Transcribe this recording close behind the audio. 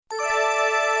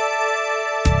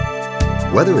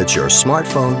Whether it's your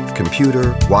smartphone,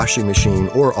 computer, washing machine,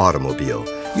 or automobile,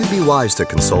 you'd be wise to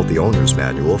consult the owner's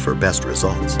manual for best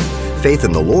results. Faith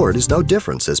in the Lord is no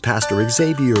different, says Pastor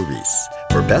Xavier Reese.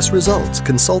 For best results,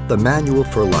 consult the Manual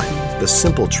for Life, the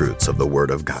simple truths of the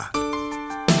Word of God.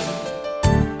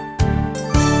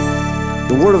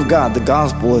 The Word of God, the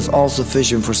gospel, is all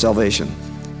sufficient for salvation.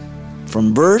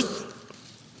 From birth,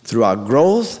 throughout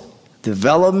growth,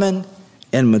 development,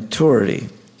 and maturity,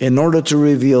 in order to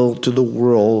reveal to the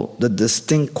world the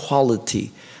distinct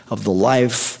quality of the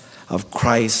life of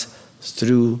Christ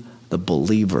through the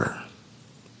believer.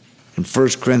 In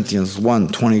 1 Corinthians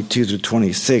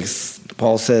 1:22-26,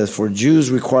 Paul says, "For Jews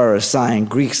require a sign,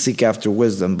 Greeks seek after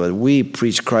wisdom, but we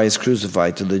preach Christ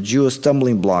crucified, to the Jew a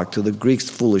stumbling block, to the Greeks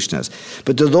foolishness.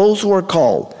 But to those who are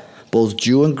called, both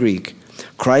Jew and Greek,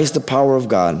 Christ the power of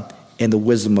God and the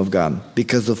wisdom of God.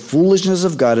 Because the foolishness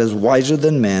of God is wiser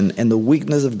than men, and the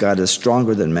weakness of God is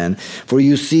stronger than men. For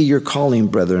you see your calling,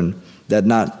 brethren, that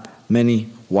not many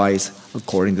wise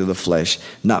according to the flesh,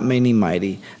 not many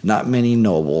mighty, not many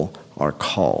noble are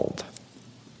called."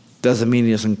 Doesn't mean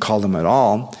he doesn't call them at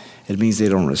all. It means they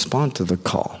don't respond to the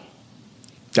call.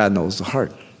 God knows the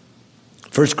heart.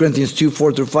 1 Corinthians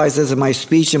 2:4-5 says, "And my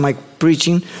speech and my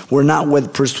preaching were not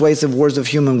with persuasive words of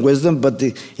human wisdom, but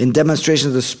in demonstration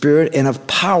of the Spirit and of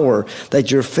power, that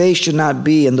your faith should not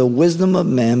be in the wisdom of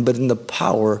men, but in the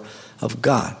power of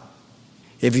God."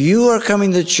 If you are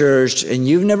coming to church and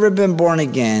you've never been born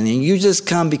again, and you just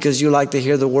come because you like to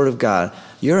hear the Word of God,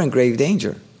 you're in grave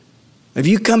danger. If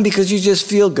you come because you just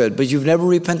feel good, but you've never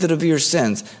repented of your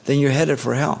sins, then you're headed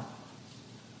for hell.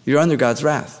 You're under God's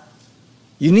wrath.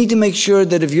 You need to make sure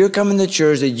that if you're coming to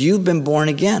church, that you've been born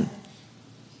again,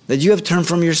 that you have turned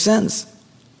from your sins,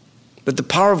 that the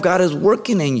power of God is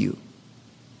working in you,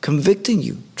 convicting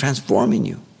you, transforming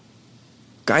you,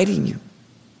 guiding you.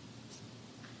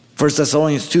 1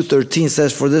 Thessalonians 2:13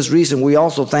 says, "For this reason we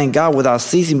also thank God without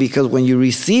ceasing, because when you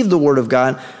received the word of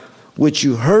God, which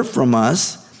you heard from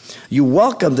us, you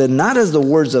welcomed it not as the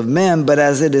words of men, but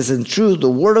as it is in truth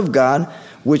the word of God,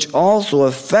 which also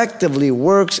effectively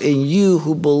works in you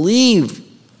who believe."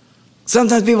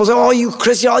 Sometimes people say, "Oh, you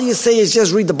Christian, all you say is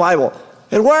just read the Bible."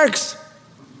 It works.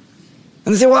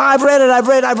 And they say, "Well, I've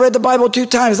read the Bible 2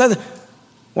 times.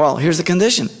 Well, here's the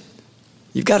condition.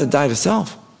 You've got to die to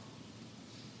self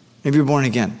if you're born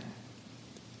again.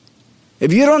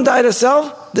 If you don't die to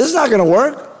self, this is not going to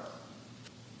work.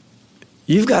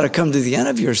 You've got to come to the end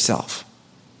of yourself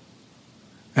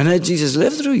and let Jesus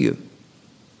live through you.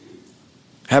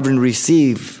 Having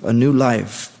received a new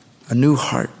life, a new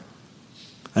heart,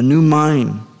 a new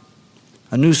mind,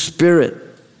 a new spirit,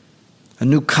 a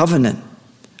new covenant,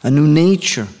 a new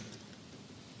nature,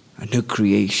 a new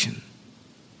creation.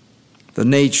 The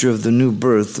nature of the new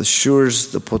birth assures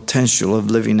the potential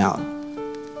of living out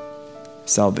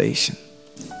salvation.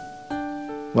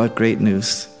 What great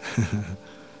news.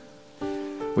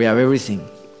 We have everything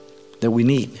that we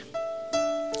need.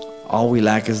 All we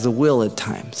lack is the will at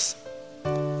times,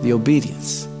 the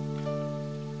obedience.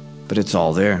 But it's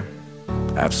all there,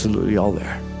 absolutely all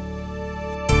there.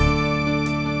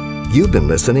 You've been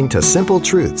listening to Simple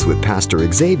Truths with Pastor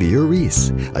Xavier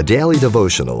Reese, a daily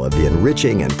devotional of the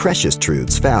enriching and precious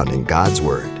truths found in God's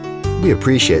Word. We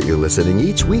appreciate you listening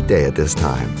each weekday at this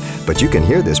time, but you can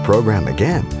hear this program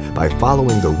again by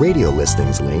following the radio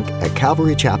listings link at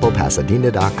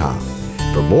CalvaryChapelPasadena.com.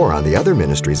 For more on the other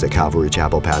ministries at Calvary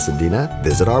Chapel Pasadena,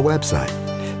 visit our website.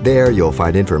 There you'll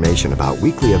find information about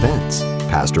weekly events,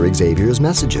 Pastor Xavier's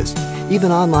messages,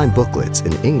 even online booklets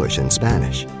in English and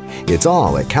Spanish. It's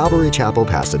all at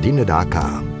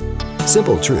CalvaryChapelPasadena.com.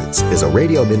 Simple Truths is a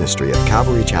radio ministry of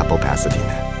Calvary Chapel,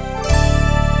 Pasadena.